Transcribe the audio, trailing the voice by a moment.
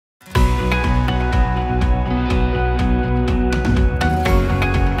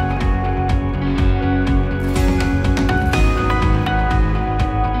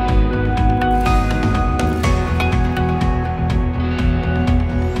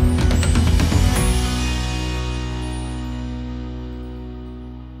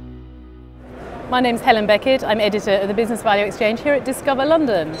My name's Helen Beckett. I'm editor of the Business Value Exchange here at Discover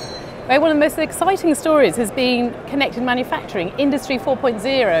London, where one of the most exciting stories has been connected manufacturing, Industry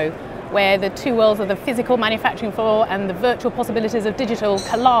 4.0, where the two worlds of the physical manufacturing floor and the virtual possibilities of digital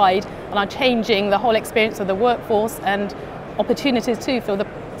collide and are changing the whole experience of the workforce and opportunities too for the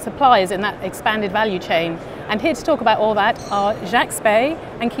suppliers in that expanded value chain. And here to talk about all that are Jacques Spee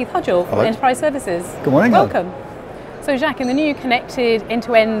and Keith Hudgell from Enterprise Services. Good morning. Welcome. So Jacques, in the new connected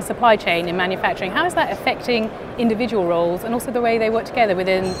end-to-end supply chain in manufacturing, how is that affecting individual roles and also the way they work together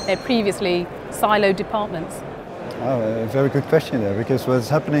within their previously siloed departments? Oh, a very good question there, because what's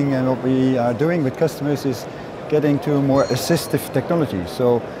happening and what we are doing with customers is getting to more assistive technology.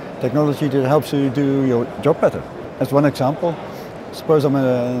 So technology that helps you do your job better. As one example, suppose I'm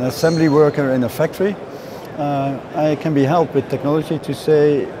an assembly worker in a factory. I can be helped with technology to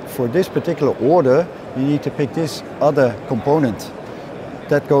say, for this particular order, you need to pick this other component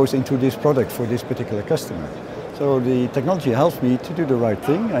that goes into this product for this particular customer. So the technology helps me to do the right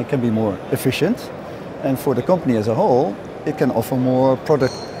thing. I can be more efficient. And for the company as a whole, it can offer more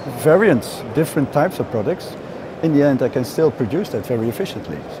product variants, different types of products. In the end, I can still produce that very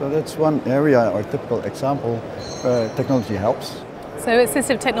efficiently. So that's one area or typical example where technology helps. So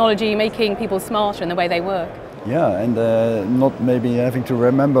assistive technology making people smarter in the way they work. Yeah, and not maybe having to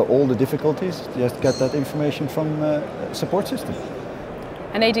remember all the difficulties, just get that information from a support system.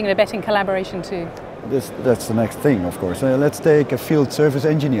 And aiding and abetting collaboration too. That's the next thing, of course. Let's take a field service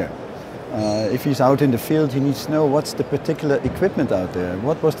engineer. If he's out in the field, he needs to know what's the particular equipment out there,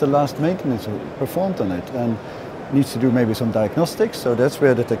 what was the last maintenance performed on it, and needs to do maybe some diagnostics, so that's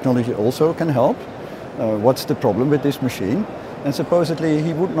where the technology also can help. What's the problem with this machine? And supposedly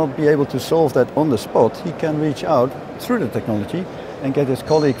he would not be able to solve that on the spot. He can reach out through the technology and get his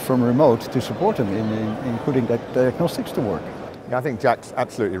colleague from remote to support him in putting that diagnostics to work. Yeah, I think Jack's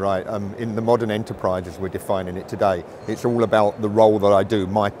absolutely right. In the modern enterprise, as we're defining it today, it's all about the role that I do,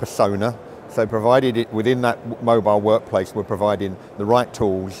 my persona. So provided it within that mobile workplace, we're providing the right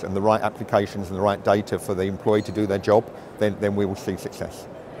tools and the right applications and the right data for the employee to do their job, then we will see success.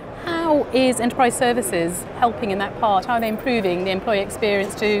 How is Enterprise Services helping in that part? How are they improving the employee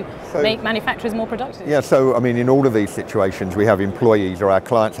experience to make manufacturers more productive? Yeah, so I mean, in all of these situations, we have employees, or our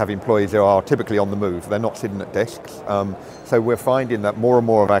clients have employees who are typically on the move. They're not sitting at desks. So we're finding that more and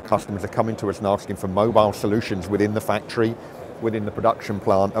more of our customers are coming to us and asking for mobile solutions within the factory, within the production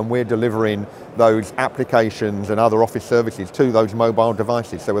plant, and we're delivering those applications and other office services to those mobile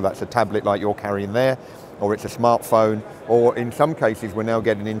devices. So whether that's a tablet like you're carrying there, or it's a smartphone, or in some cases we're now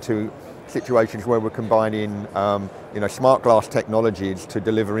getting into situations where we're combining smart glass technologies to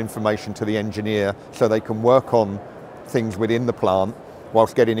deliver information to the engineer so they can work on things within the plant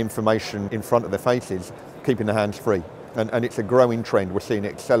whilst getting information in front of their faces, keeping their hands free. And it's a growing trend. We're seeing it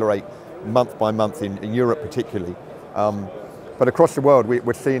accelerate month by month in Europe particularly. But across the world,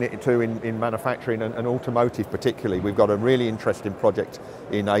 we're seeing it too in manufacturing and automotive particularly. We've got a really interesting project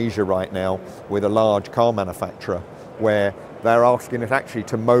in Asia right now with a large car manufacturer where they're asking us actually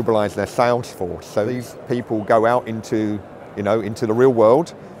to mobilize their sales force. So these people go out into the real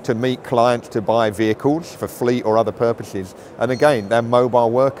world to meet clients to buy vehicles for fleet or other purposes. And again, they're mobile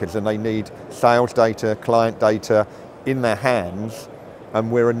workers and they need sales data, client data in their hands,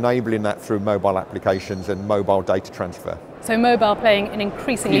 and we're enabling that through mobile applications and mobile data transfer. So mobile playing an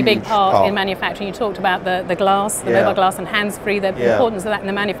increasingly big part in manufacturing. You talked about the glass, the mobile glass and hands-free, the importance of that in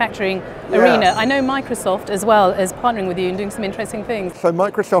the manufacturing arena. I know Microsoft as well is partnering with you and doing some interesting things. So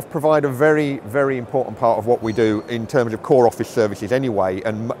Microsoft provide a very, very important part of what we do in terms of core office services anyway,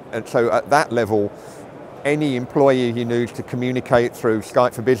 and so at that level, any employee who needs to communicate through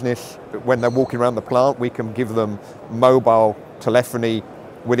Skype for Business, when they're walking around the plant, we can give them mobile telephony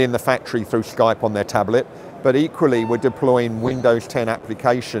within the factory through Skype on their tablet. But equally, we're deploying Windows 10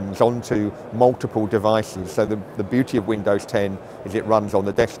 applications onto multiple devices. So the beauty of Windows 10 is it runs on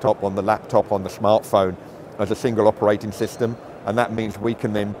the desktop, on the laptop, on the smartphone as a single operating system. And that means we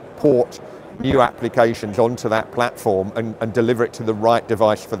can then port new applications onto that platform and deliver it to the right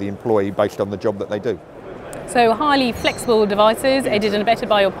device for the employee based on the job that they do. So highly flexible devices, aided and abetted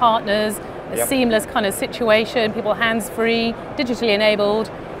by your partners, a seamless kind of situation, people hands-free, digitally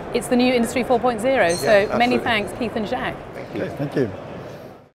enabled. It's the new Industry 4.0, so many thanks, Keith and Jacques. Thank you. Okay, thank you.